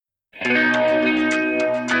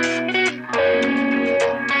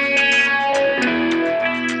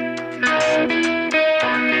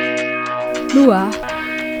No ar,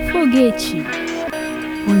 Foguete,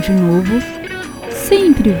 onde o novo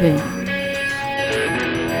sempre vem.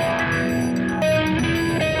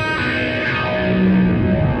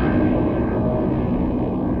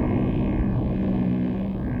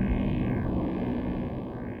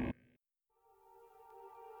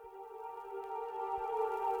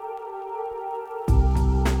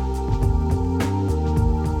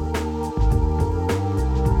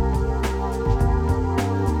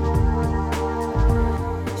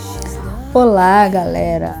 Olá,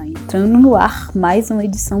 galera! Entrando no ar mais uma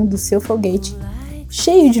edição do seu Foguete,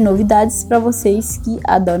 cheio de novidades para vocês que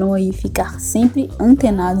adoram aí ficar sempre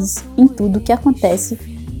antenados em tudo que acontece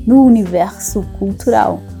no universo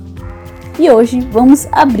cultural. E hoje vamos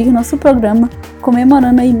abrir nosso programa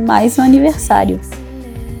comemorando aí mais um aniversário.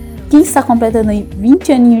 Quem está completando aí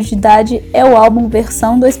 20 aninhos de idade é o álbum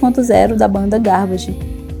versão 2.0 da banda Garbage,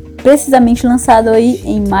 precisamente lançado aí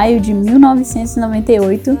em maio de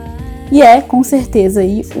 1998, e é, com certeza,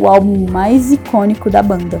 aí, o álbum mais icônico da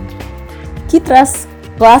banda, que traz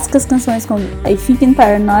clássicas canções como I Think I'm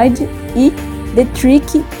Paranoid e The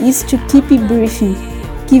Trick Is To Keep Breathing,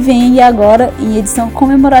 que vem aí agora em edição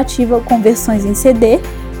comemorativa com versões em CD,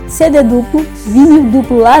 CD duplo, vinil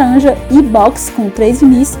duplo laranja e box com 3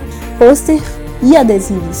 vinis, pôster e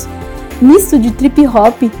adesivos. Misto de trip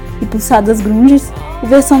hop e pulsadas grunges, a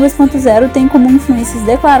versão 2.0 tem como influências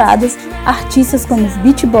declaradas artistas como os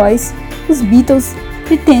Beach Boys, os Beatles,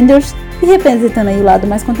 Pretenders e, representando aí o lado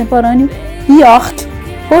mais contemporâneo, Björk,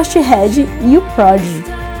 Foguete e o Prodigy.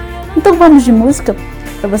 Então vamos de música?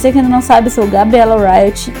 Para você que ainda não sabe, eu sou Gabriela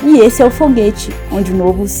Riot e esse é o Foguete, onde o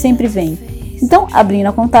novo sempre vem. Então, abrindo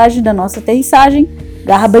a contagem da nossa aterrissagem,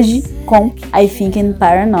 Garbage com I Think I'm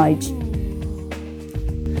Paranoid.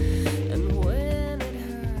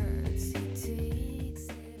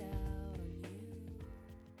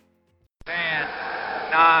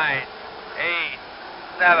 9, 8,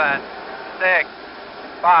 7, 6,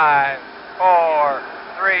 5, 4,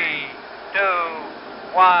 3, 2,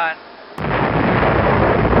 1.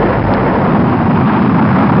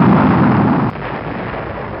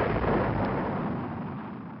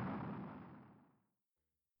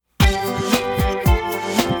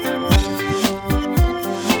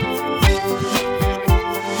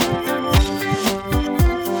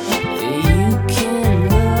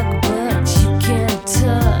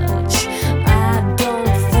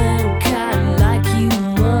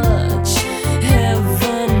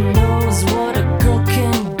 Heaven knows what a girl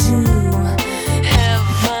can do.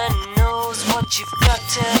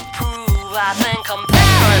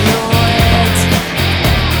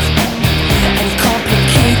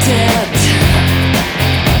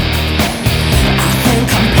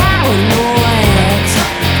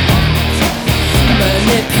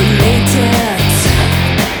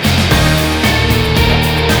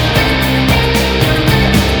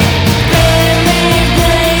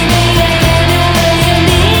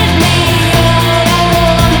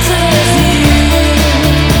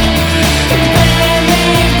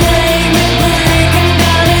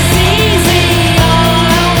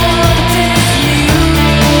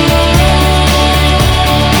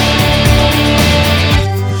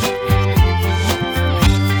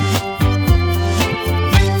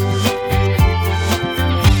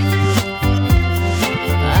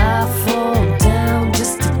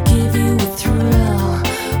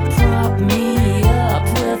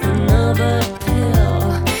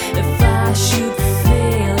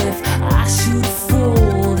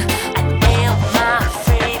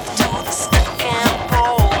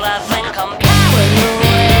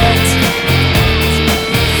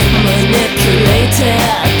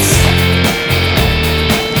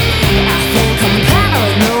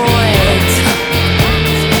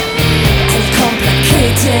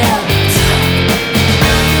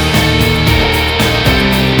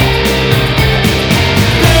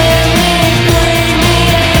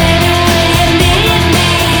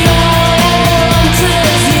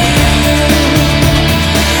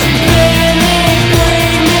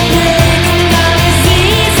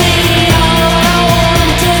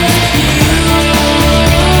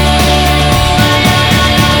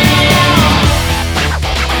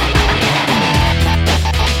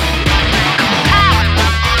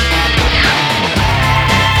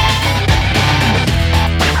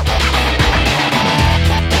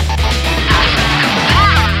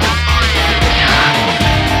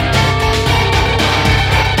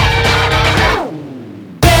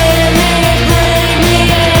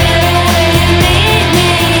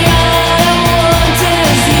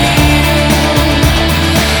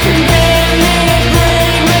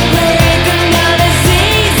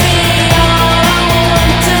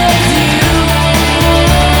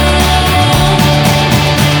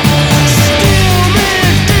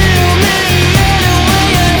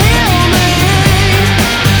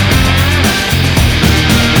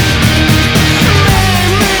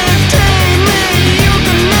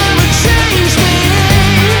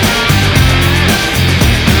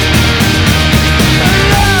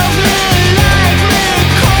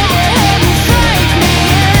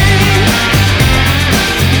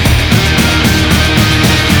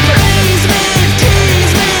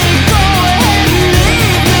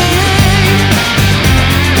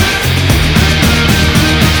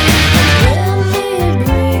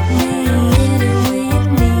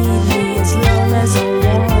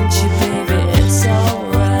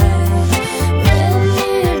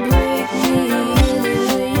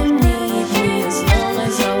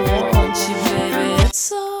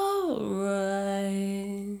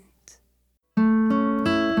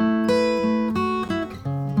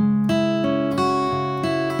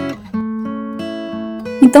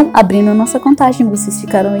 Então, abrindo nossa contagem, vocês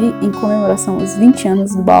ficaram aí em comemoração aos 20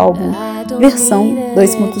 anos do álbum versão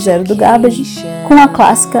 2.0 do Garbage, com a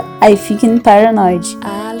clássica I Fucking Paranoid.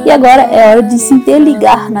 E agora é hora de se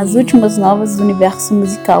interligar nas últimas novas do universo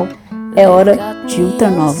musical. É hora de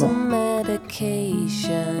Ultranova.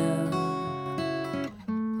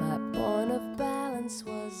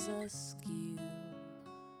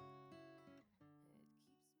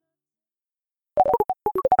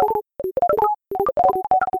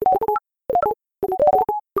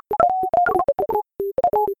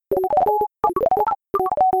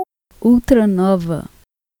 Ultranova.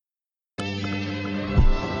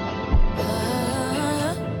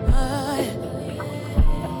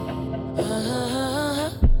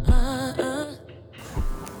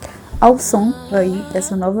 Ao som aí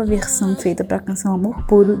dessa nova versão feita para a canção Amor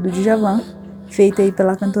Puro do Djavan, feita aí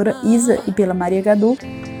pela cantora Isa e pela Maria Gadu,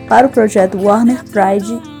 para o projeto Warner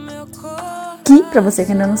Pride, que, para você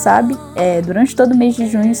que ainda não sabe, durante todo o mês de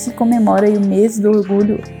junho se comemora aí o mês do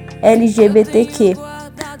orgulho LGBTQ,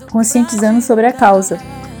 conscientizando sobre a causa.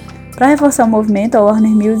 Para reforçar o movimento, a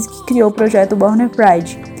Warner Music criou o projeto Warner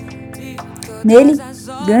Pride. Nele,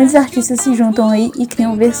 grandes artistas se juntam aí e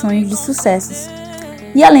criam versões de sucessos.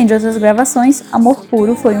 E além de outras gravações, Amor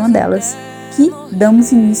Puro foi uma delas, que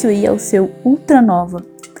damos início aí ao seu Ultranova,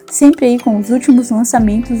 sempre aí com os últimos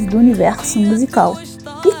lançamentos do universo musical.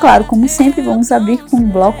 E claro, como sempre, vamos abrir com um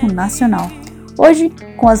bloco nacional. Hoje,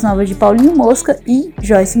 com as novas de Paulinho Moska e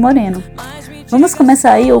Joyce Moreno. Vamos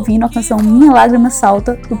começar aí ouvindo a canção Minha Lágrima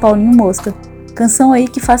Salta, do Paulinho Moska. Canção aí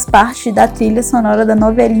que faz parte da trilha sonora da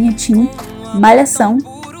novelinha teen Malhação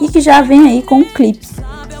e que já vem aí com um clipe.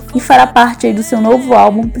 E fará parte aí do seu novo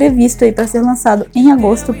álbum, previsto aí para ser lançado em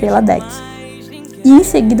agosto pela DEC. E em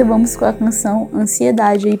seguida vamos com a canção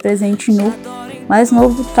Ansiedade, aí presente no mais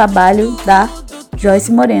novo trabalho da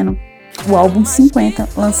Joyce Moreno, o álbum 50,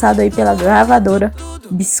 lançado aí pela gravadora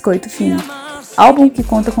Biscoito Fino. Álbum que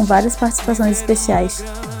conta com várias participações especiais,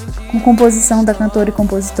 com composição da cantora e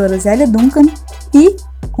compositora Zélia Duncan e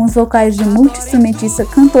com os vocais do multi-instrumentista,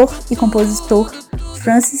 cantor e compositor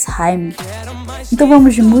Francis Haime. Então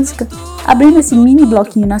vamos de música, abrindo esse mini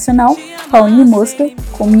bloquinho nacional, Paulinho Moska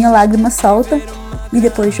com Minha Lágrima Salta e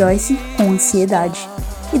depois Joyce com Ansiedade.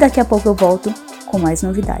 E daqui a pouco eu volto com mais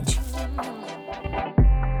novidade.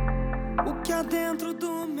 O que há dentro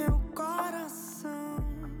do meu coração?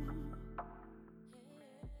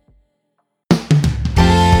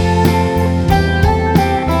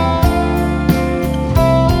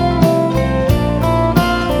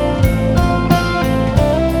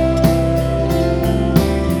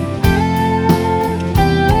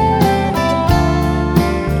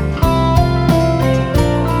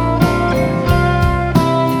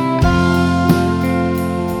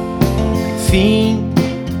 Fim.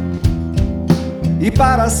 E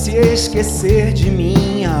para se esquecer de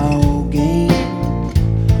mim, alguém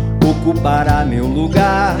ocupará meu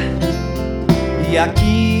lugar. E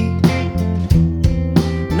aqui,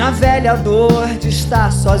 na velha dor de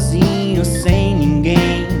estar sozinho, sem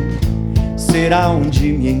ninguém, será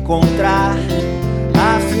onde me encontrar.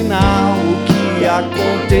 Afinal, o que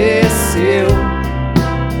aconteceu?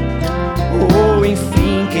 Ou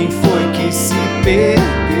enfim, quem foi que se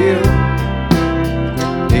perdeu?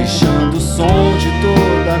 Deixando o som de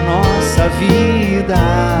toda a nossa vida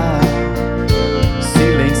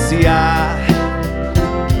silenciar.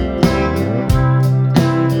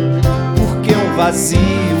 Porque um vazio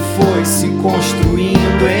foi se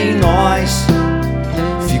construindo em nós,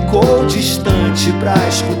 ficou distante pra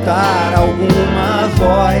escutar alguma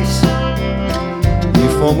voz, e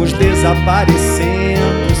fomos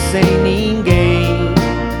desaparecendo sem ninguém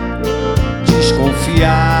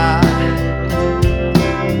desconfiar.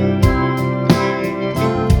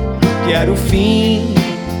 Que era o fim.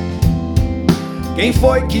 Quem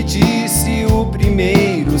foi que disse o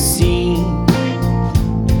primeiro sim?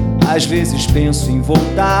 Às vezes penso em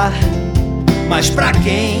voltar, mas pra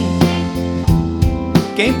quem?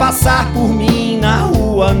 Quem passar por mim na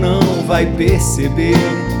rua não vai perceber,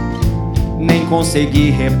 nem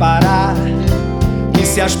conseguir reparar que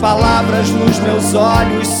se as palavras nos meus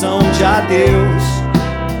olhos são de adeus,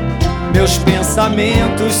 meus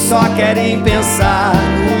pensamentos só querem pensar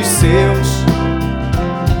nos seus.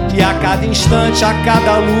 E a cada instante, a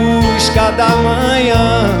cada luz, cada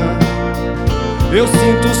manhã, eu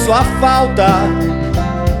sinto sua falta.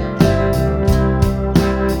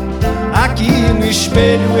 Aqui no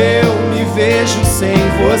espelho eu me vejo sem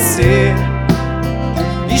você,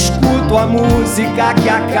 escuto a música que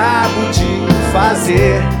acabo de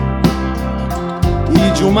fazer,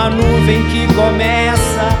 e de uma nuvem que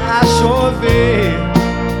começa a chover,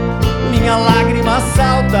 me minha lágrima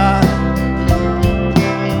salta.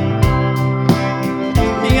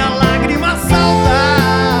 Minha lágrima salta.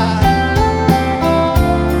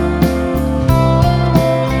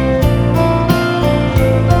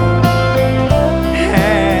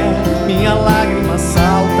 Minha lágrima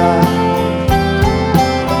salta.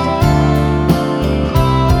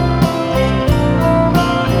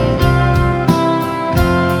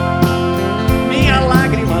 Minha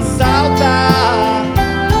lágrima salta.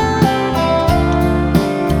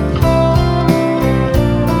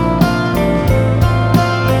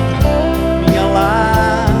 Minha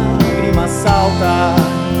lágrima salta.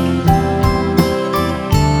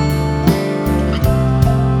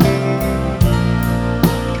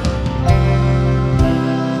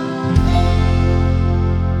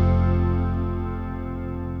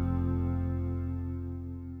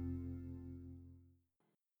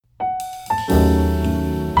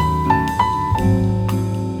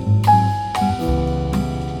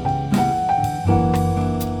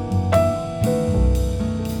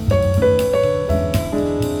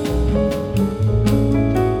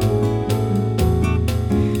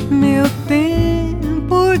 Meu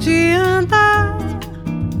tempo de andar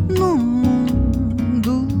no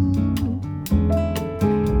mundo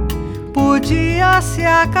podia se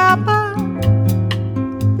acabar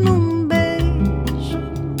num beijo,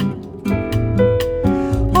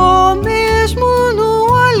 ou mesmo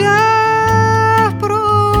num olhar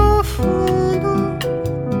profundo,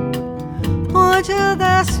 onde eu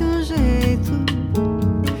desse um jeito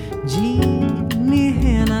de me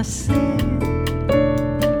renascer.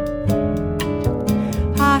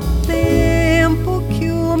 Há tempo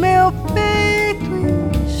que o meu peito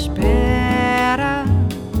espera,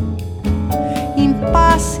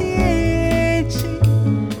 impaciente,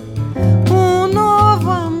 um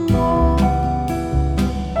novo amor.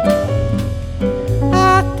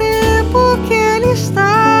 Há tempo que ele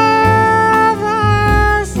está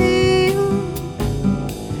vazio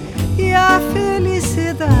e a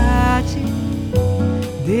felicidade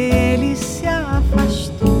dele se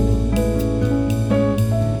afastou.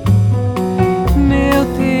 Meu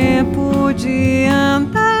tempo de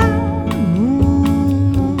andar no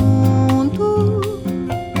mundo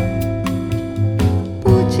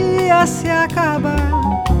podia se acabar,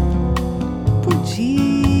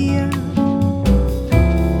 podia.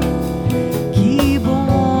 Que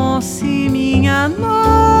bom se minha nostalgia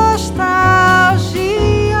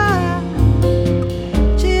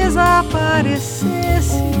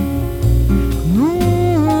desaparecesse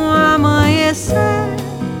num amanhecer.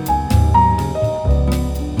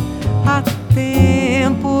 Há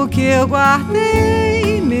tempo que eu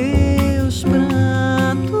guardei meus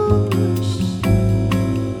prantos.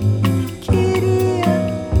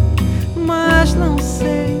 Queria, mas não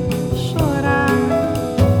sei chorar.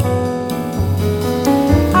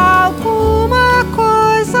 Alguma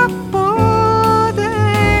coisa poderia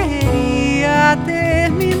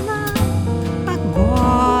terminar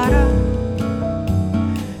agora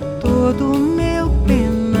todo o meu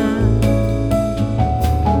penar.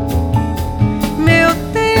 Meu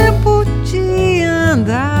tempo de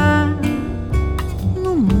andar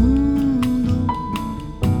no mundo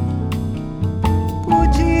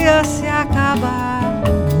podia se acabar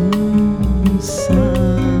num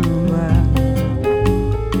samba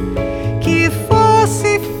que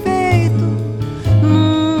fosse feito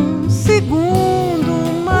num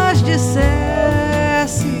segundo, mas dissesse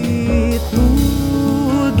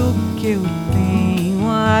tudo que eu tenho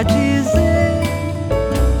a dizer.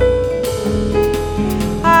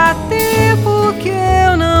 Há tempo que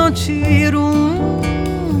eu não tiro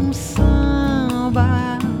um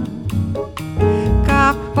samba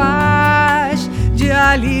capaz de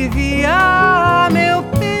aliviar meu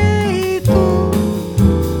peito.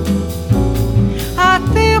 Há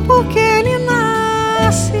tempo que ele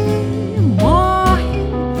nasce e morre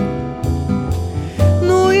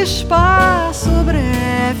no espaço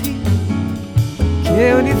breve que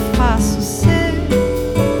eu lhe faço ser.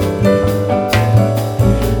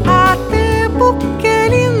 Há tempo que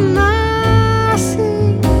ele nasce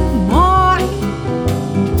e morre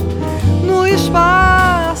no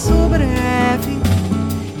espaço breve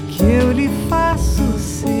que eu lhe faço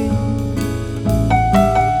ser.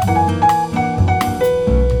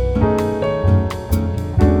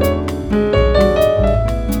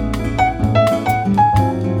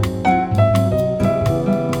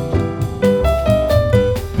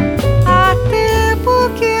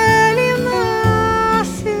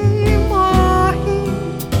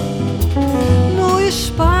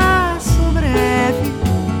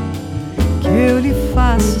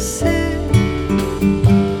 faço ser.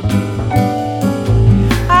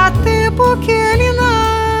 Há tempo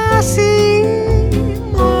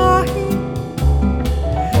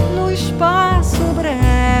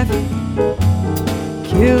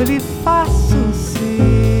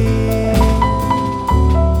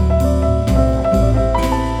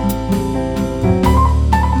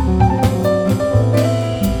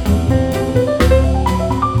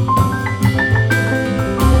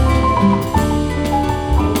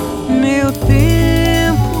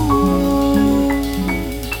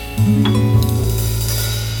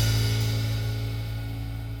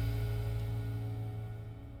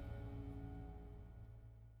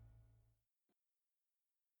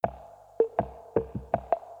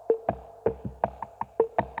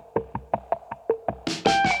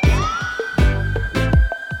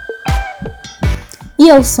e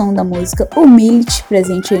ao som da música Humility,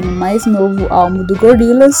 presente aí no mais novo álbum do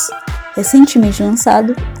Gorillaz, recentemente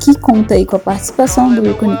lançado, que conta aí com a participação do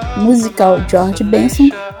ícone musical George Benson,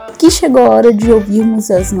 que chegou a hora de ouvirmos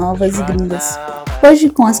as novas gringas, hoje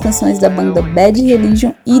com as canções da banda Bad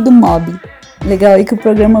Religion e do Mob. Legal aí que o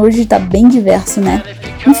programa hoje tá bem diverso, né?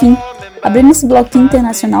 Enfim, abrindo esse bloquinho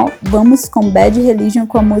internacional, vamos com Bad Religion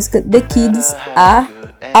com a música The Kids Are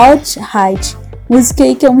Outright, música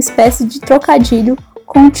aí que é uma espécie de trocadilho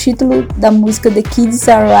com o título da música The Kids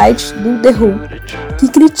Are Right do The Who, que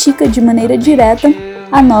critica de maneira direta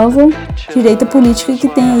a nova direita política que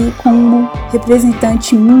tem aí como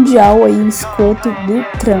representante mundial aí o escroto do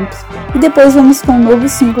Trump. E depois vamos com o novo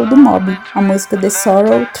single do Mob, a música The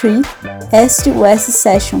Sorrow Tree East-West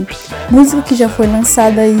Session, música que já foi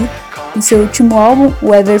lançada aí em seu último álbum,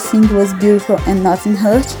 O Everything Was Beautiful and Nothing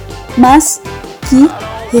Hurt, mas que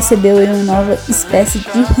recebeu aí uma nova espécie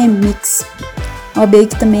de remix. Mob aí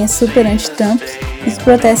que também é super anti-Trump e que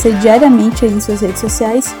protesta aí diariamente aí em suas redes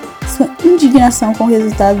sociais sua indignação com o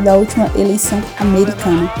resultado da última eleição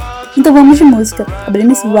americana. Então vamos de música.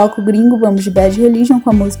 Abrindo esse bloco gringo, vamos de Bad Religion com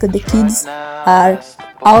a música The Kids Are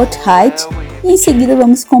Outright e em seguida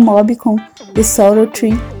vamos com Mob com The Sorrow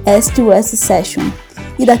Tree East-West Session.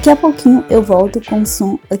 E daqui a pouquinho eu volto com o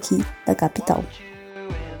som aqui da capital.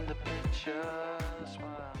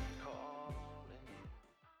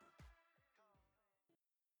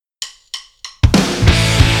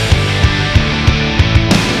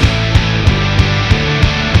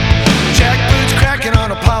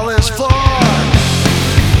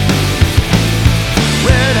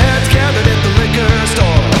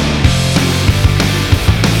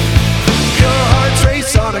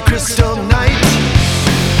 Crystal night.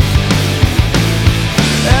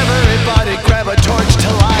 Everybody grab a torch to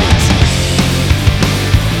light.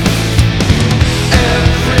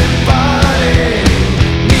 Everybody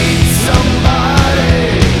needs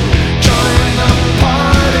somebody. Join the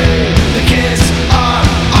party. The kids are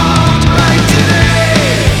alright today.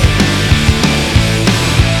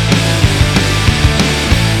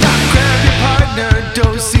 Now grab your partner,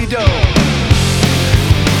 do-si-do.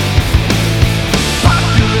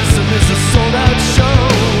 Is a sold-out show.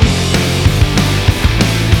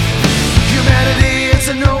 Humanity is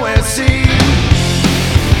a nowhere scene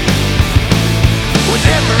when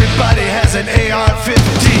everybody has an AR-15.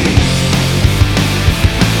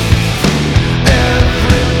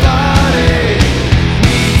 Everybody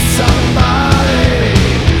needs somebody.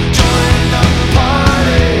 Join the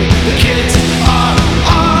party. The kids are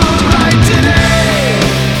alright today.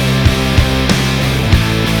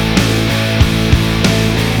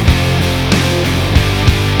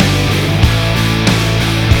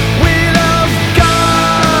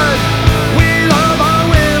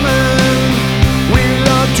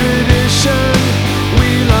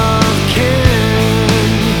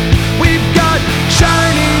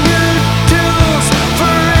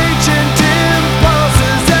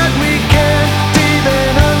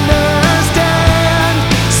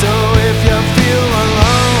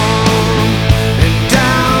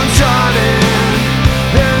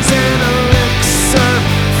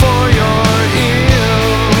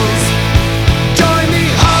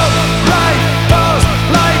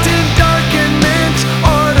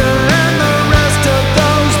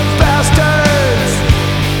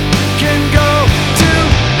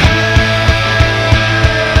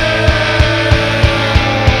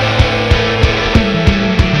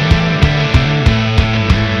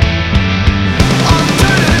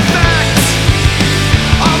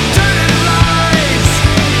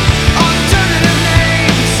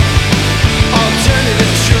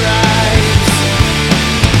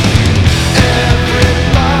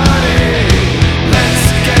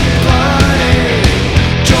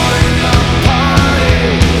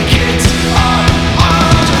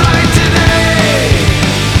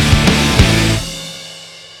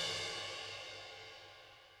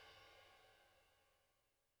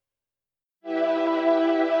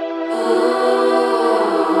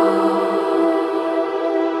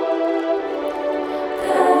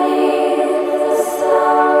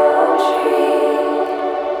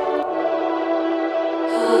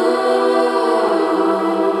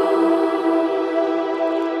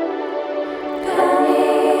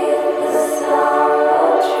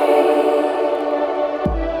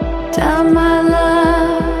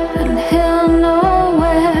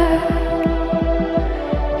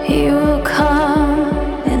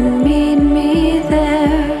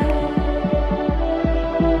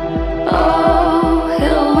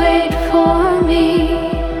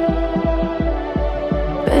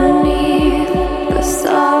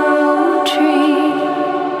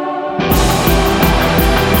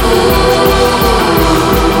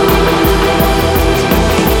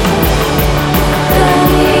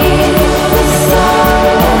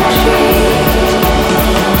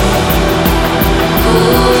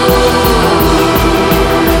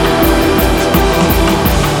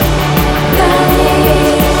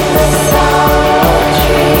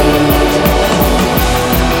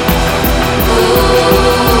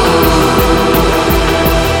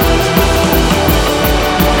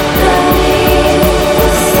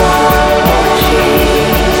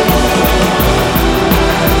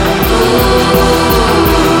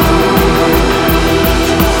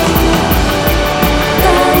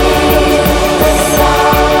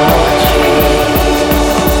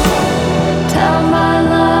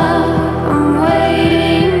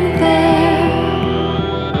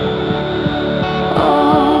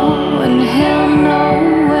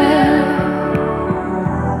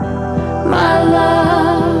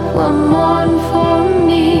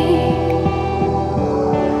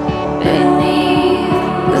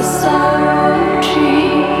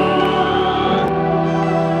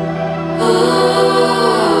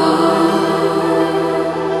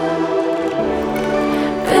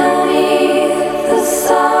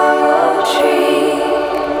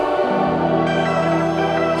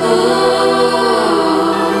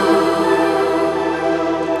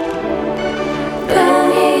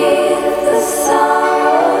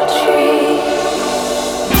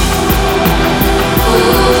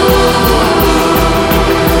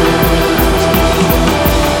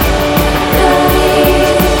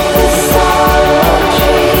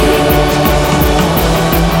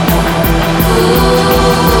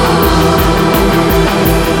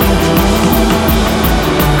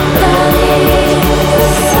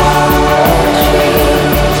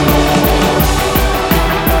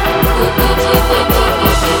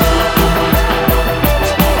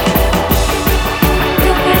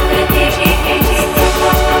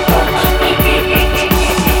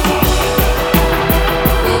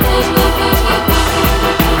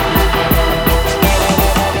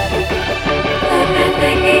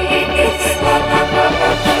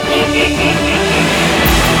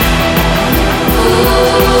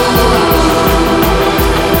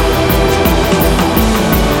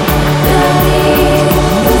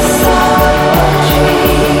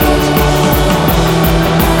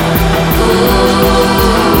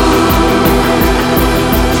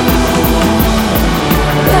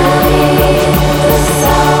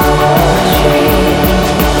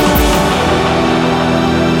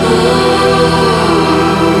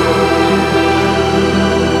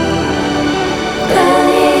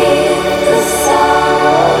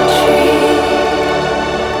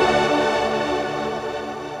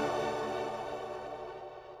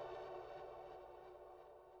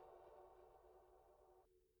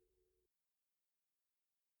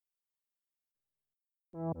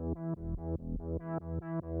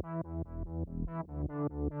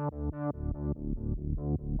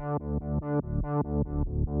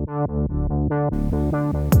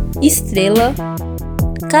 Estrela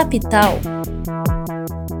capital.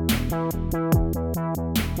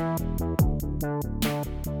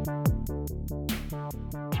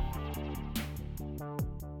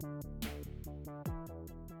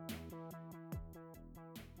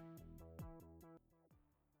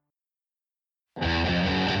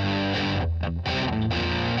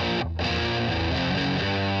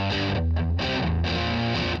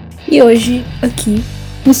 E hoje, aqui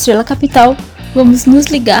no Estrela Capital, vamos nos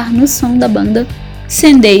ligar no som da banda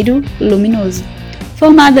Sendeiro Luminoso.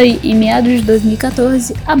 Formada aí em meados de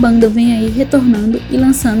 2014, a banda vem aí retornando e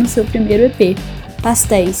lançando seu primeiro EP,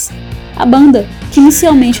 Pastéis. A banda, que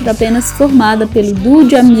inicialmente era apenas formada pelo duo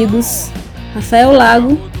de amigos Rafael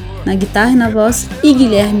Lago na guitarra e na voz e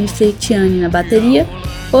Guilherme Fetiani na bateria,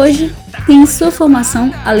 hoje tem em sua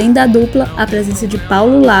formação, além da dupla, a presença de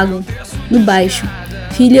Paulo Lago no baixo,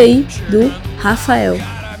 filho aí do Rafael.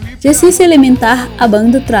 De essência elementar, a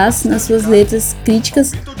banda traz nas suas letras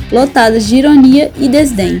críticas lotadas de ironia e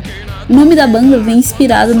desdém. O nome da banda vem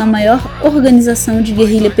inspirado na maior organização de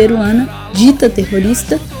guerrilha peruana, dita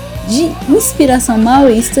terrorista, de inspiração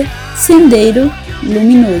maoísta, Sendeiro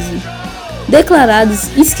Luminoso.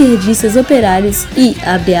 Declarados esquerdistas operários e,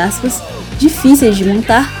 abre aspas, difíceis de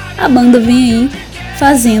montar, a banda vem aí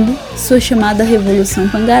fazendo sua chamada revolução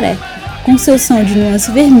pangaré, com seu som de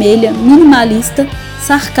nuance vermelha, minimalista,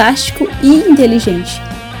 sarcástico e inteligente.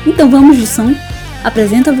 Então vamos de som,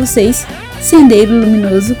 apresento a vocês Sendeiro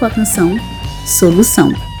Luminoso com a canção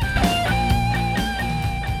Solução.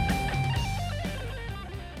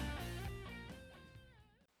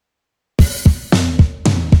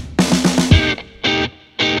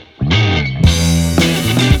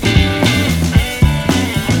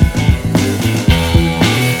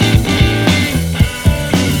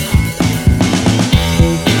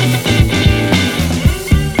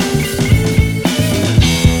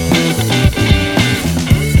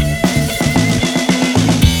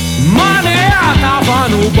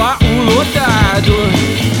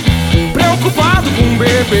 Preocupado com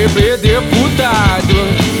BBB deputado,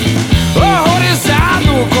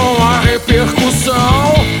 horrorizado com a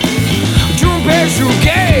repercussão de um beijo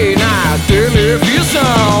gay na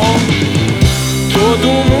televisão. Todo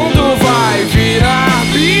mundo vai virar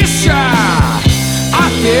bicha,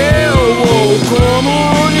 ateu ou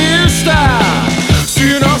comunista,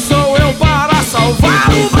 se não sou eu para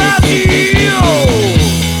salvar o Brasil.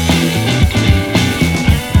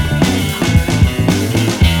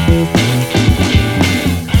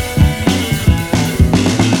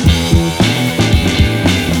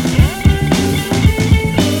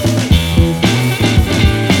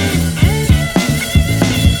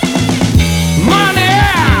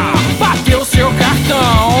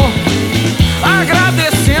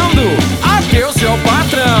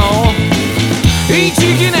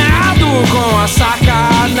 Indignado com a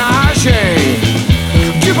sacanagem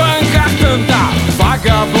de bancar tanta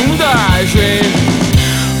vagabundagem.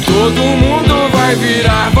 Todo mundo vai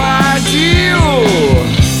virar vadio,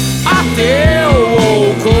 ateu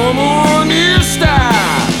ou comunista,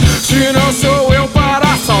 se não sou eu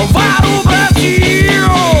para salvar o Brasil.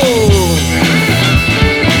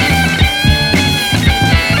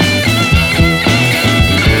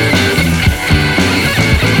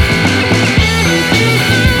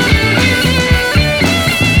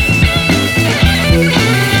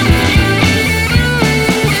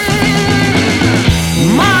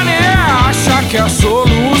 Que a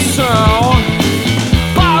solução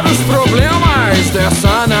para os problemas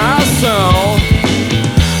dessa nação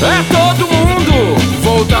é todo mundo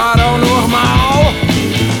voltar ao normal,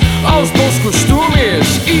 aos bons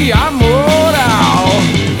costumes e à moral.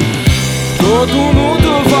 Todo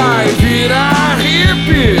mundo vai virar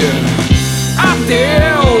hippie,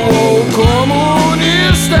 ateu ou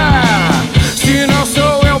comunista, se não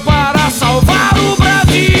sou eu para salvar o Brasil.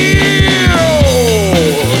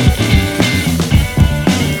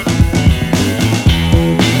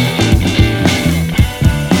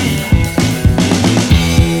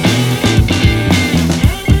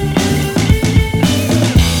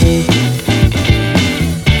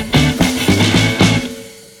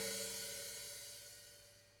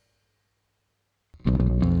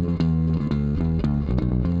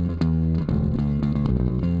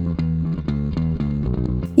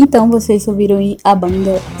 Então vocês ouviram aí a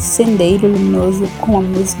banda Sendeiro Luminoso com a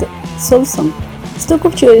música Solução. Se tu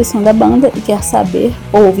curtiu o som da banda e quer saber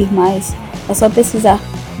ou ouvir mais, é só pesquisar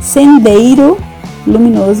Sendeiro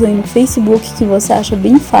Luminoso aí no Facebook, que você acha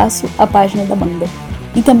bem fácil a página da banda.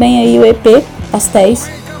 E também aí o EP Pastéis,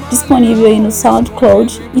 disponível aí no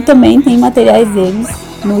SoundCloud, e também tem materiais deles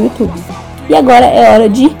no YouTube. E agora é hora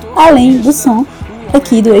de Além do Som,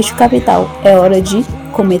 aqui do Eixo Capital. É hora de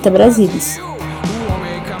Cometa Brasilis.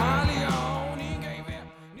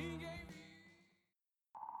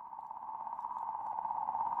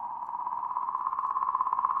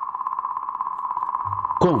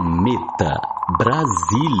 Cometa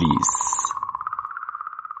Brasilis.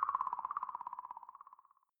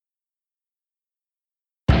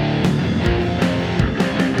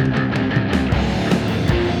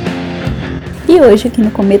 E hoje aqui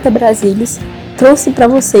no Cometa Brasilis trouxe para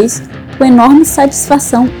vocês com enorme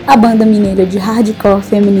satisfação a banda mineira de hardcore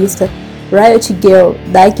feminista Riot Girl,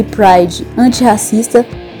 dykepride, antiracista,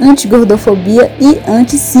 antigordofobia e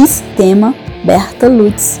anti-cis tema Bertha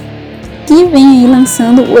Lutz, que vem aí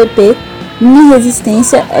lançando o EP Minha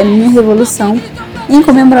Resistência é Minha Revolução, em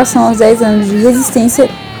comemoração aos 10 anos de resistência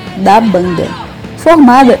da banda.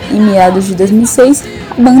 Formada em meados de 2006,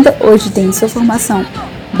 a banda hoje tem em sua formação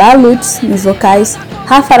Bertha Lutz nos vocais,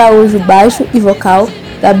 Rafa Araújo baixo e vocal,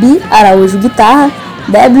 Gabi Araújo guitarra,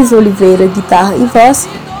 Debris Oliveira guitarra e voz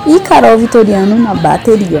e Carol Vitoriano na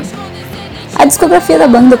bateria. A discografia da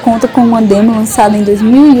banda conta com uma demo lançada em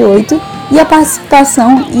 2008 e a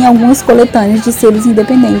participação em algumas coletâneas de selos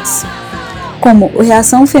independentes, como o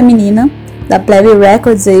Reação Feminina, da Plebe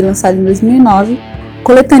Records, aí, lançado em 2009,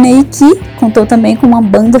 coletânea aí que contou também com uma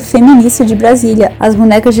banda feminista de Brasília, as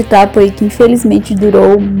Bonecas de Trapo, aí, que infelizmente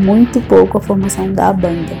durou muito pouco a formação da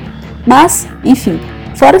banda. Mas, enfim,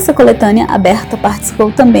 fora essa coletânea, a Bertha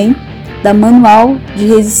participou também da Manual de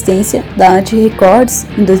Resistência, da Anti-Records,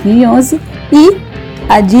 em 2011, e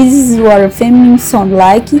a This Is What a Feminine Sound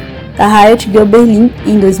Like, da Riot Girl Berlim,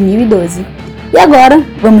 em 2012. E agora,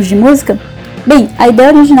 vamos de música? Bem, a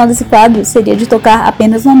ideia original desse quadro seria de tocar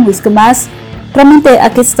apenas uma música, mas para manter a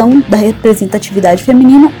questão da representatividade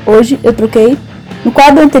feminina, hoje eu troquei. No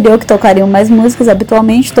quadro anterior, que tocariam mais músicas,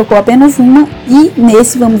 habitualmente tocou apenas uma, e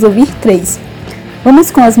nesse vamos ouvir 3.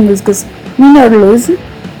 Vamos com as músicas Mineira,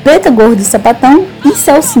 Preta, Gordo e Sapatão e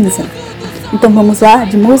Céu Cinza. Então vamos lá,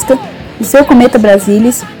 de música, o seu Cometa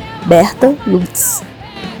Brasilis, Bertha Lutz.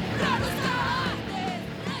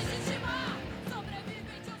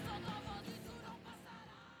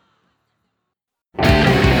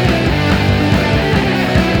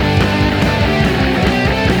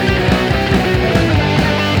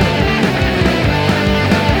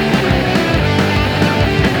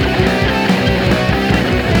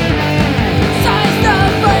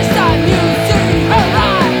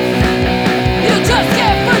 Just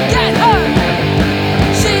can't forget her.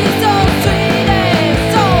 She's so sweet.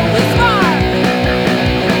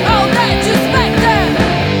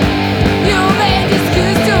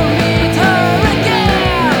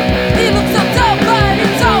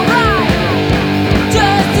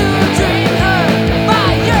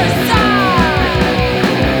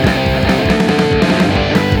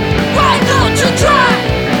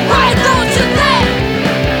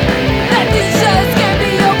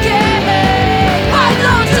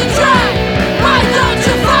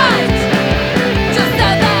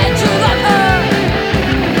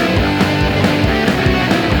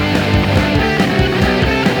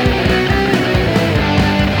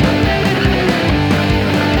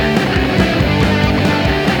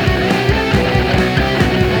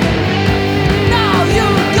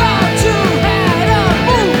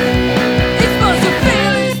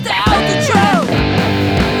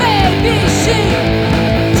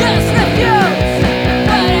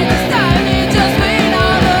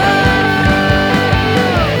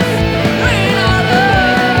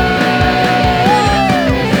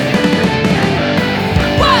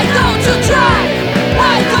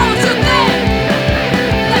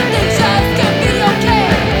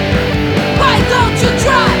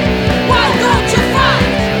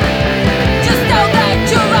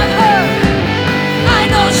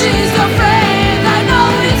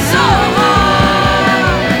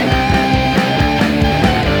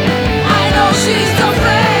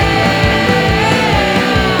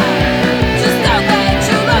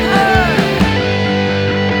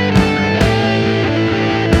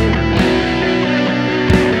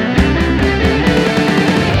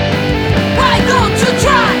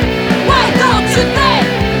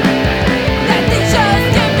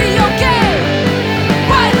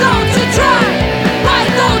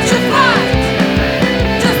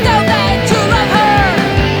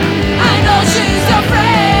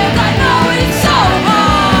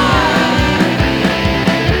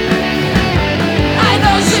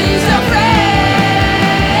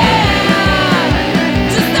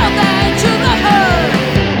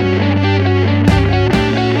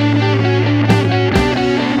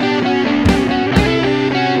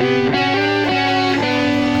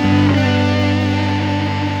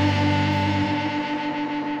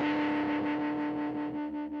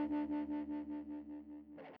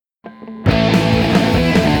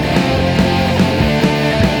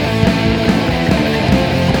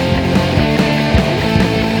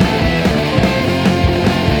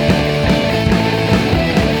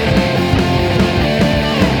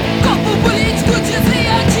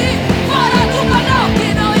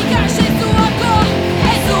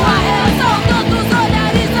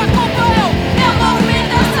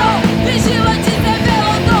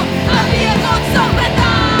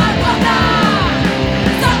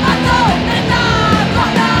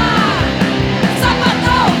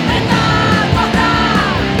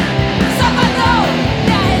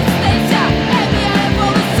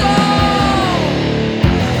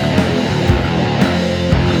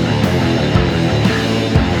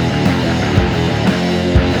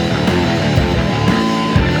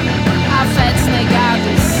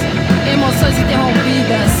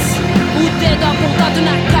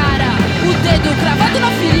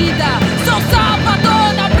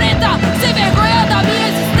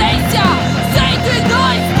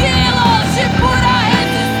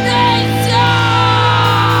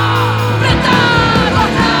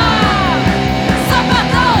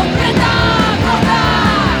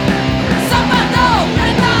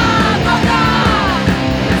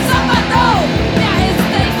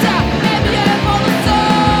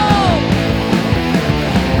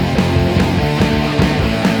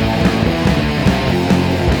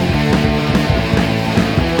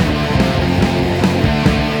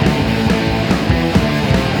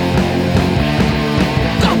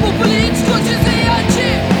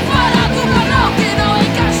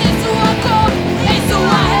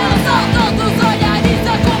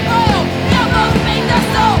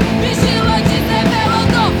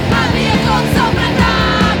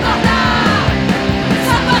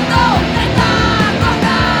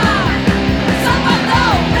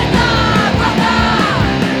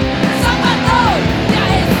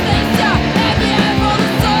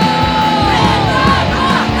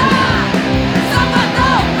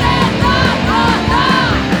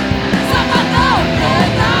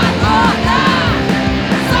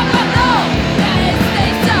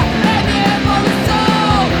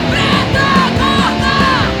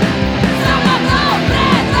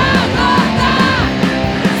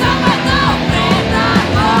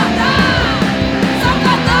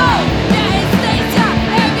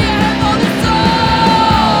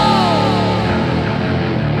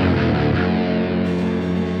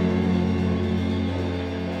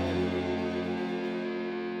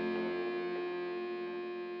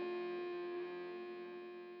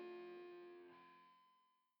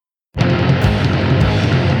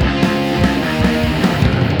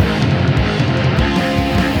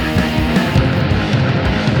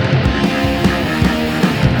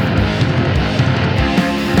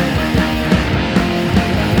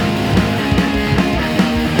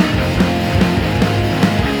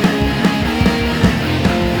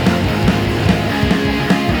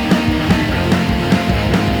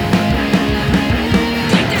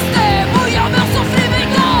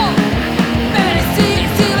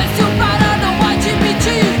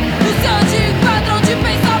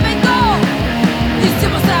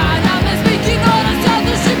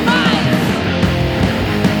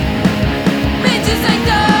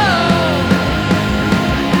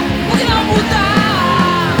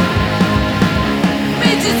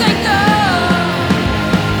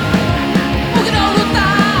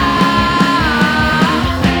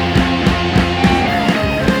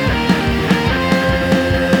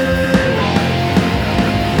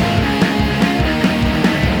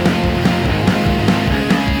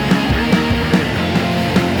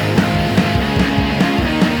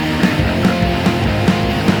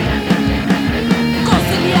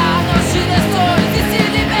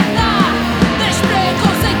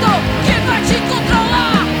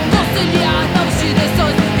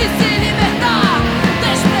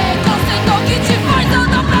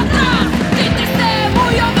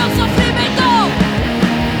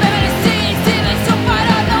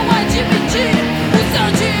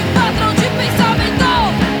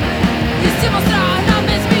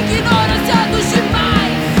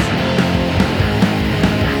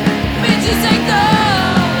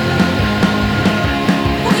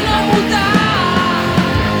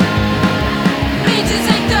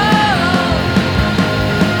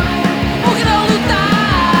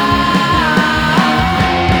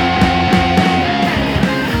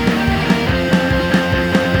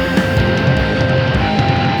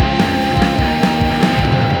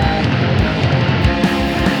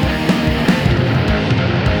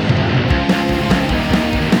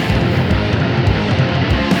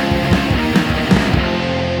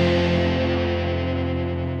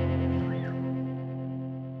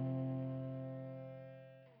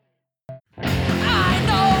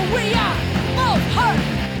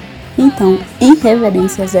 Então, em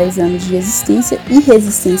reverência aos 10 anos de existência e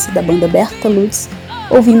resistência da banda Bertha Lutz,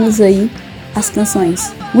 ouvimos aí as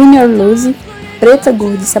canções Win or Lose, Preta,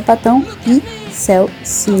 Gorda e Sapatão e Céu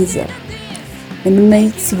Cinza. Lembrando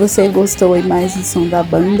aí que se você gostou aí mais do som da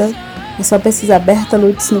banda, é só pesquisar Bertha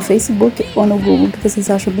Lutz no Facebook ou no Google, que vocês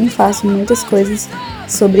acham bem fácil muitas coisas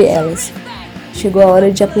sobre elas. Chegou a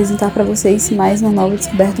hora de apresentar para vocês mais uma nova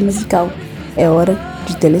descoberta musical. É hora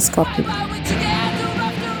de Telescópio.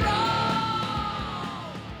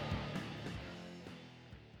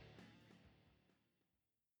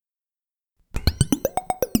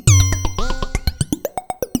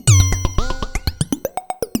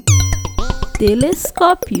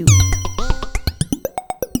 Telescópio.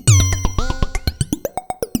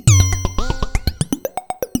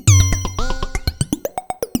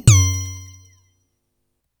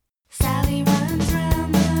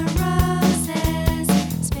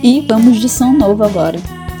 E vamos de som novo agora.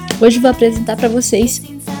 Hoje vou apresentar para vocês,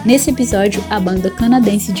 nesse episódio, a banda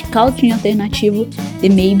canadense de country alternativo The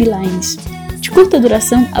Maybellines. De curta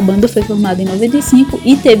duração, a banda foi formada em 95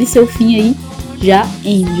 e teve seu fim aí já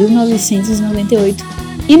em 1998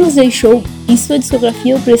 e nos deixou em sua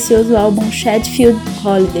discografia o precioso álbum Sheffield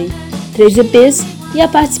Holiday, 3 EPs e a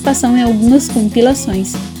participação em algumas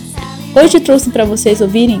compilações. Hoje trouxe para vocês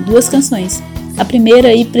ouvirem 2 canções. A primeira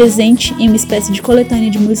aí presente em uma espécie de coletânea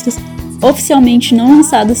de músicas oficialmente não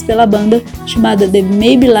lançadas pela banda, chamada The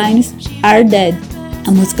Maybellines Are Dead, a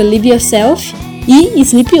música Live Yourself e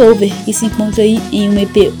Sleep Over, que se encontra aí em um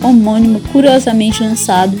EP homônimo curiosamente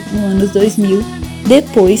lançado no ano 2000,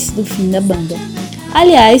 depois do fim da banda.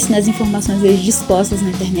 Aliás, nas informações aí dispostas na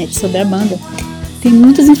internet sobre a banda, tem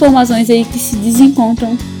muitas informações aí que se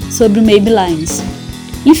desencontram sobre o Maybellines.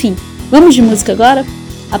 Enfim, vamos de música agora?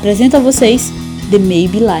 Apresento a vocês The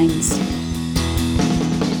Maybellines.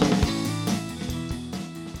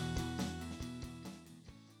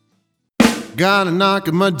 Got a knock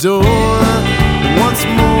at my door. Once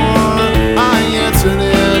more I answered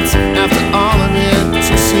it. After all of it,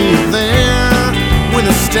 to see you there with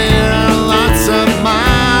a stare, lots of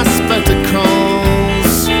my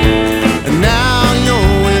spectacles. And now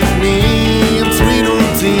you're with me, I'm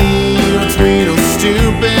Tweedledee, or Tweedle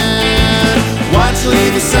stupid. Why'd you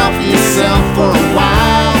leave yourself for yourself for a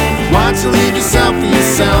while? Why'd you leave yourself for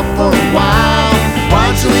yourself for a while?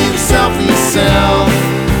 Why'd you leave yourself for yourself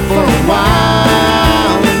for a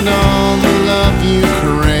while? And all the love you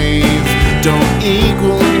crave don't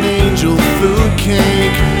equal an angel food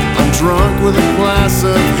cake. I'm drunk with a glass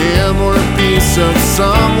of him or a piece of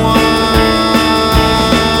someone.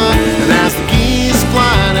 And as the geese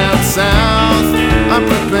fly down south, I'm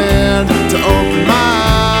prepared to open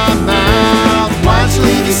my mouth. Why'd you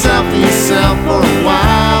leave yourself for yourself for a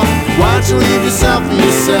while? Why'd you leave yourself for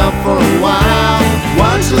yourself for a while?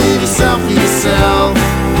 Why'd you leave yourself for yourself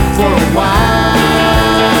for a while?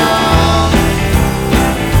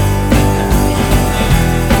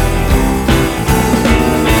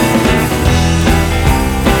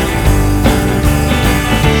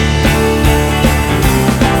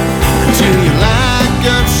 Do you lack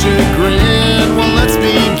of chagrin? Well, let's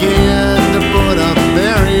begin to put up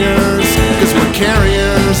barriers, 'cause we're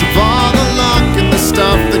carriers of all the luck and the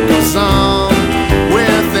stuff that goes on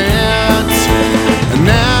with it. And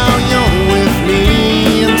now you're with me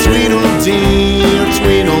and Tweedledee or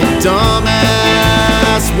Tweedle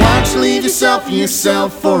dumbass. Why'd you leave yourself for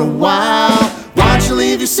yourself for a while? Why'd you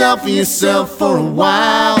leave yourself for yourself for a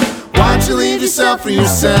while? Why'd you leave yourself for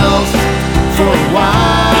yourself for a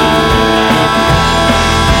while?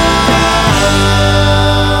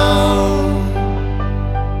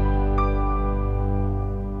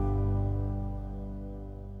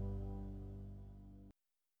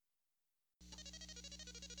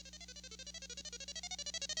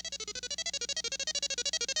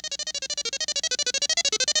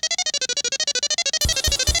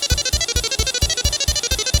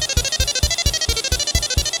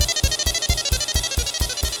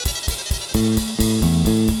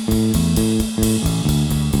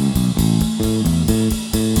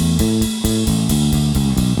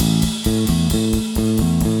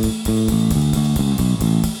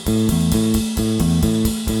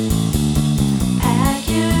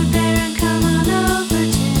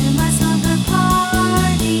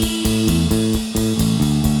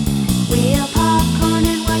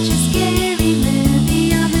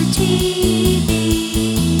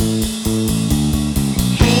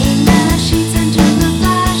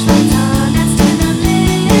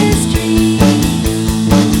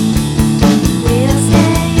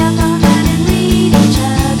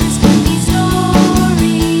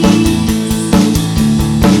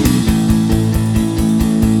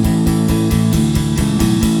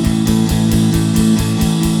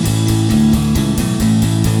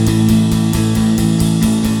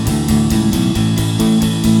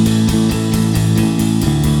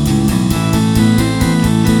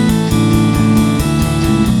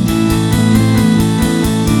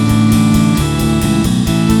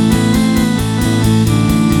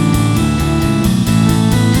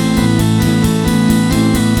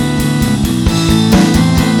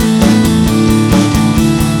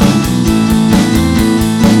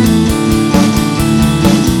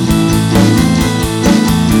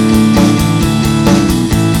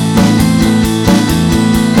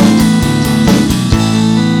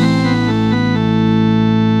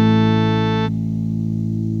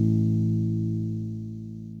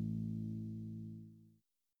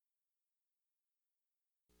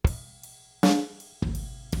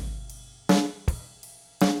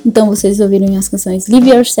 Então vocês ouviram as canções Live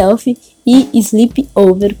Yourself e Sleep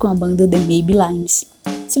Over com a banda The Maybellines.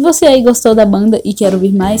 Se você aí gostou da banda e quer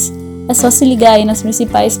ouvir mais, é só se ligar aí nas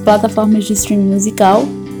principais plataformas de streaming musical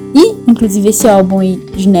e, inclusive, esse álbum aí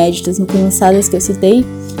de inéditas no lançadas que eu citei,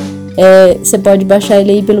 você pode baixar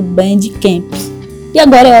ele aí pelo Bandcamp. E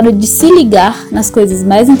agora é hora de se ligar nas coisas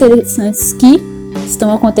mais interessantes que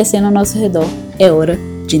estão acontecendo ao nosso redor. É hora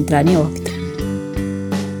de entrar em órbita.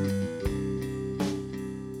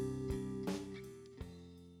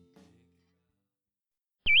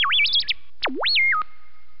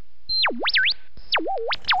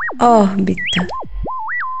 Órbita.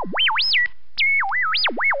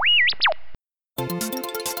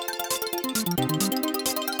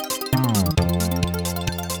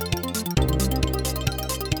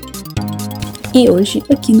 E hoje,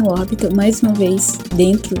 aqui no Órbita, mais uma vez,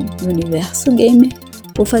 dentro do universo gamer,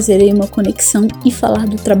 vou fazer aí uma conexão e falar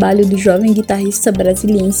do trabalho do jovem guitarrista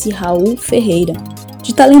brasiliense Raul Ferreira.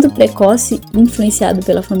 De talento precoce, influenciado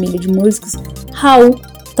pela família de músicos, Raul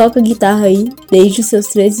toca guitarra aí desde os seus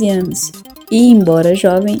 13 anos. E, embora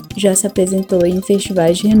jovem, já se apresentou em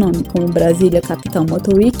festivais de renome, como Brasília Capital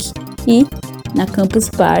Motor Week e na Campus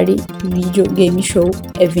Party Video Game Show,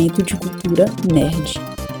 evento de cultura nerd.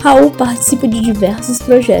 Raul participa de diversos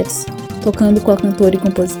projetos, tocando com a cantora e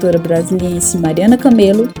compositora brasiliense Mariana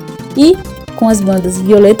Camelo e com as bandas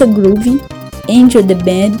Violeta Groove, Angel the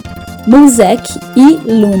Band, Muzek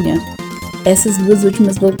e Lunia, essas duas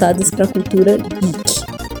últimas voltadas para a cultura geek.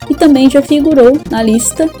 E também já figurou na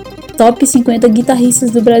lista Top 50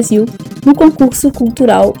 Guitarristas do Brasil no concurso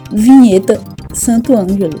cultural Vinheta Santo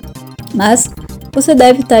Ângelo. Mas você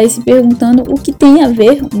deve estar aí se perguntando o que tem a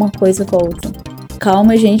ver uma coisa com a outra.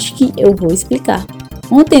 Calma, gente, que eu vou explicar.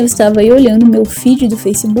 Ontem eu estava aí olhando meu feed do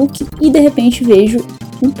Facebook e de repente vejo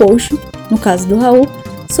um post, no caso do Raul,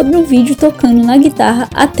 sobre um vídeo tocando na guitarra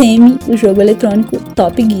a tema do jogo eletrônico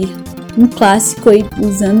Top Gear, um clássico aí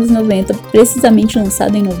dos anos 90, precisamente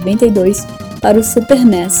lançado em 92 para o Super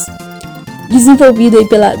NES, desenvolvido aí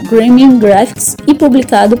pela Gremlin Graphics e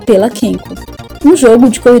publicado pela Kenko. Um jogo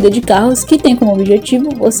de corrida de carros que tem como objetivo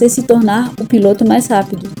você se tornar o piloto mais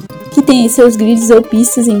rápido, que tem seus grids ou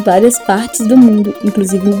pistas em várias partes do mundo,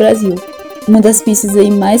 inclusive no Brasil. Uma das pistas aí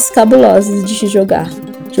mais cabulosas de se jogar.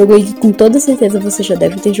 Jogo aí que com toda certeza você já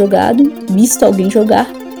deve ter jogado, visto alguém jogar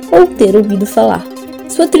ou ter ouvido falar.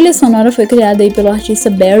 Sua trilha sonora foi criada aí pelo artista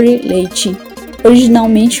Bertha Lutz,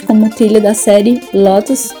 originalmente como trilha da série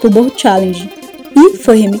Lotus Turbo Challenge, e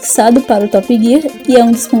foi remixado para o Top Gear e é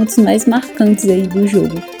um dos pontos mais marcantes aí do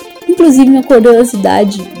jogo. Inclusive, uma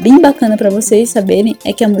curiosidade bem bacana para vocês saberem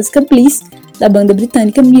é que a música Please, da banda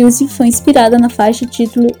britânica Muse, foi inspirada na faixa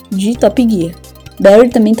título de Top Gear. Barry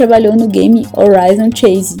também trabalhou no game Horizon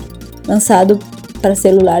Chase, lançado para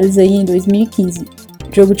celulares aí em 2015.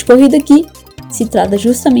 Jogo de corrida que se trata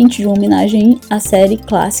justamente de uma homenagem à série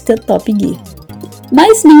clássica Top Gear.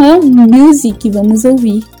 Mas não é o Muse que vamos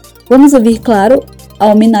ouvir. Vamos ouvir, claro, a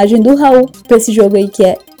homenagem do Raul para esse jogo aí que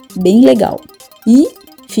é bem legal. E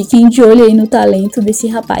fiquem de olho aí no talento desse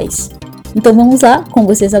rapaz. Então vamos lá, com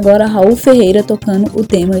vocês agora Raul Ferreira tocando o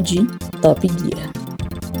tema de Top Gear.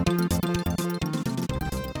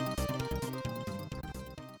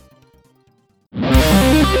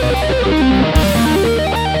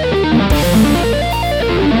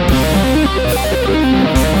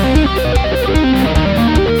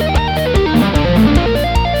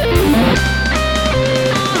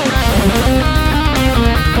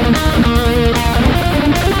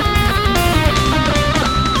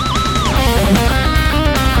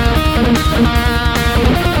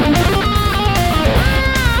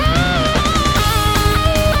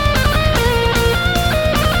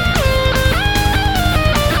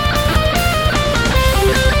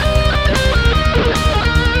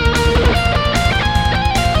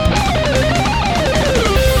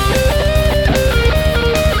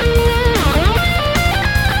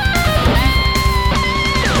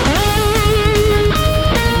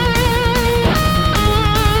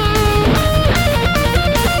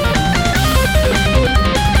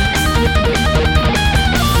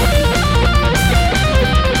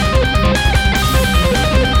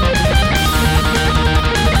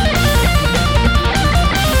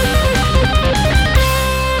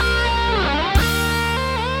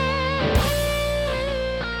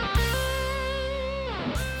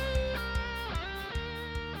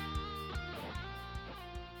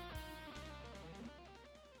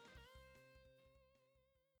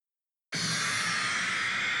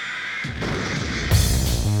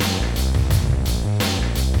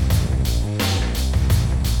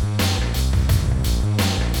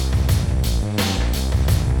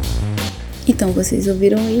 Então vocês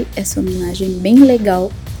ouviram aí essa homenagem bem legal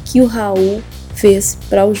que o Raul fez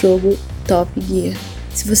para o jogo Top Gear.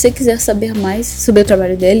 Se você quiser saber mais sobre o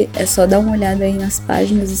trabalho dele, é só dar uma olhada aí nas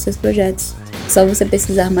páginas dos seus projetos. É só você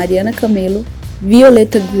pesquisar Mariana Camelo,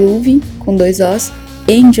 Violeta Groove, com 2 Os,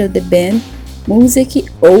 Angel the Band, Music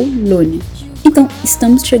ou Lune. Então,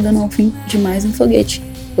 estamos chegando ao fim de mais um Foguete.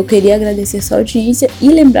 Eu queria agradecer sua audiência e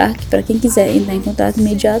lembrar que para quem quiser entrar em contato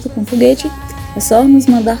imediato com o Foguete, é só nos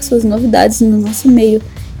mandar suas novidades no nosso e-mail,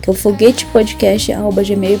 que é o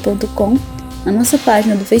foguetepodcast@gmail.com, na nossa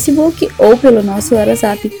página do Facebook ou pelo nosso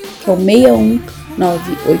WhatsApp, que é o 61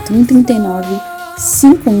 98139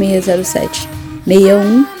 5607,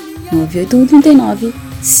 61 98139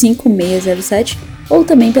 5607, ou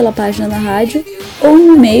também pela página da rádio ou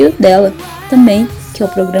no e-mail dela também, que é o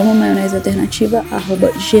programa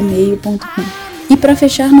maionesaalternativa@gmail.com. E para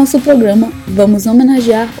fechar nosso programa, vamos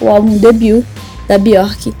homenagear o álbum Debut da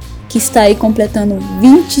Björk, que está aí completando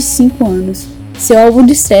 25 anos. Seu álbum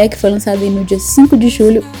de estreia, que foi lançado no dia 5 de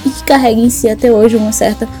julho e que carrega em si até hoje uma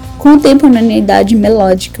certa contemporaneidade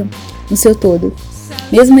melódica no seu todo,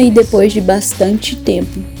 mesmo aí depois de bastante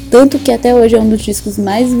tempo, tanto que até hoje é um dos discos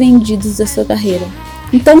mais vendidos da sua carreira.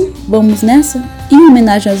 Então, vamos nessa? Em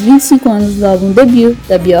homenagem aos 25 anos do álbum Debut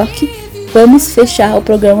da Björk, vamos fechar o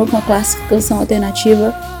programa com a clássica canção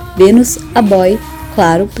alternativa Venus a Boy,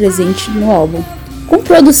 claro, presente no álbum. Com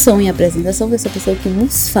produção e apresentação dessa pessoa que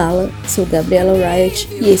nos fala, sou Gabriela Riot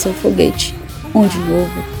e esse é o Foguete, onde o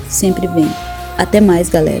novo sempre vem. Até mais,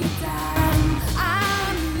 galera!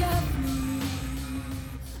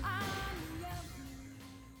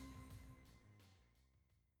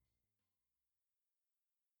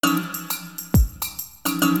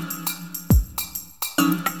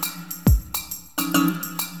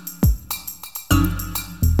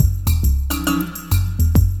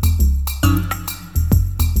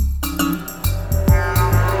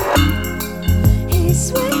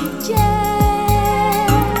 Sweet, yeah,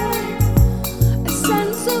 a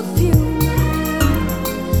sense of you.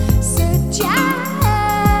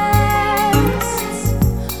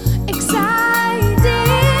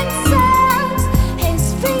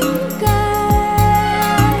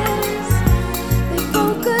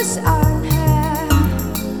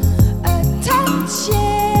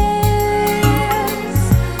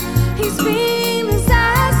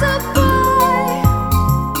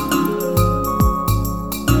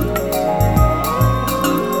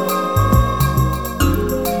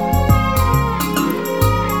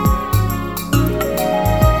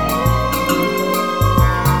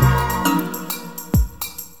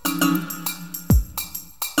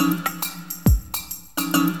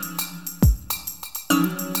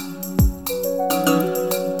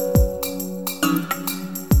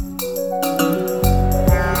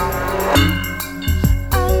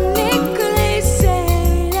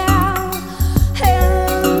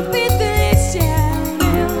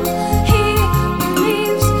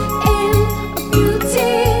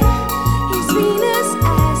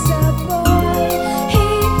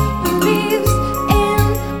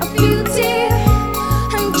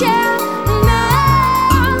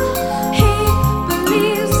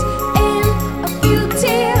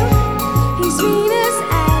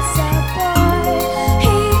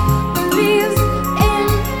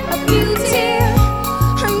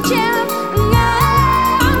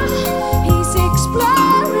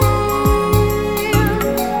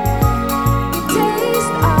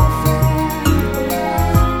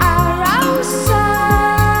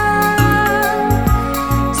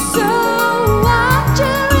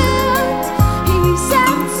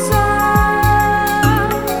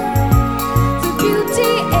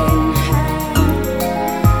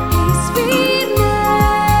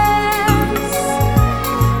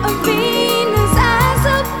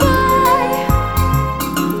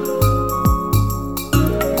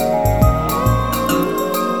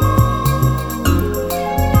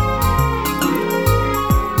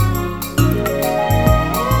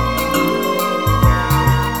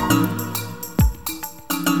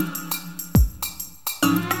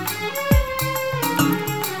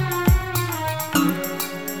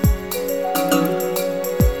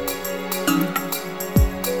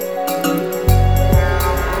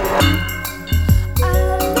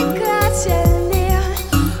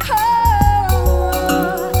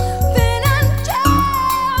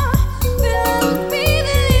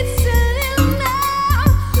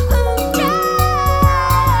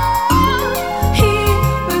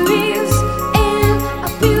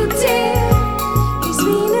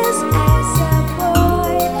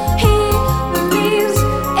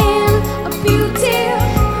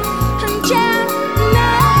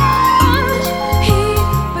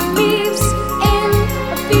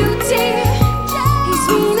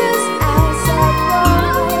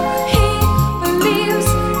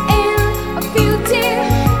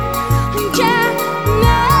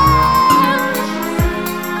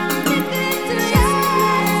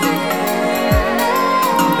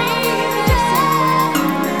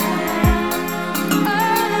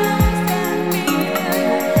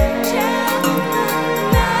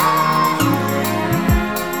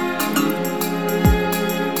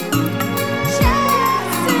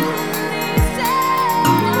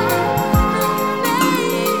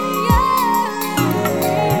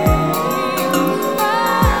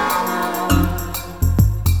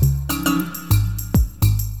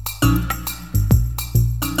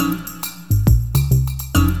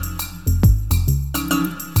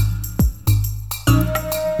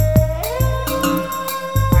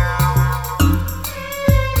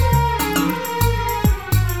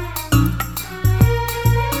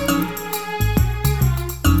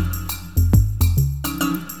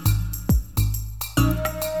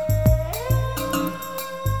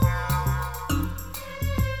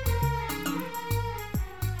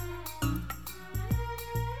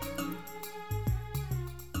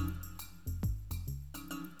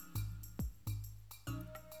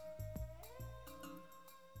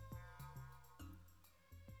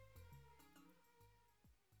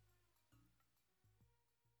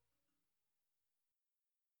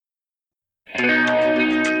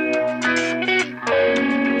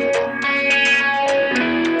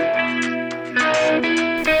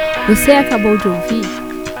 Você acabou de ouvir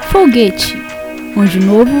Foguete, onde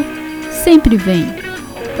novo sempre vem.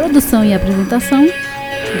 Produção e apresentação,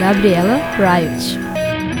 Gabriela Riot.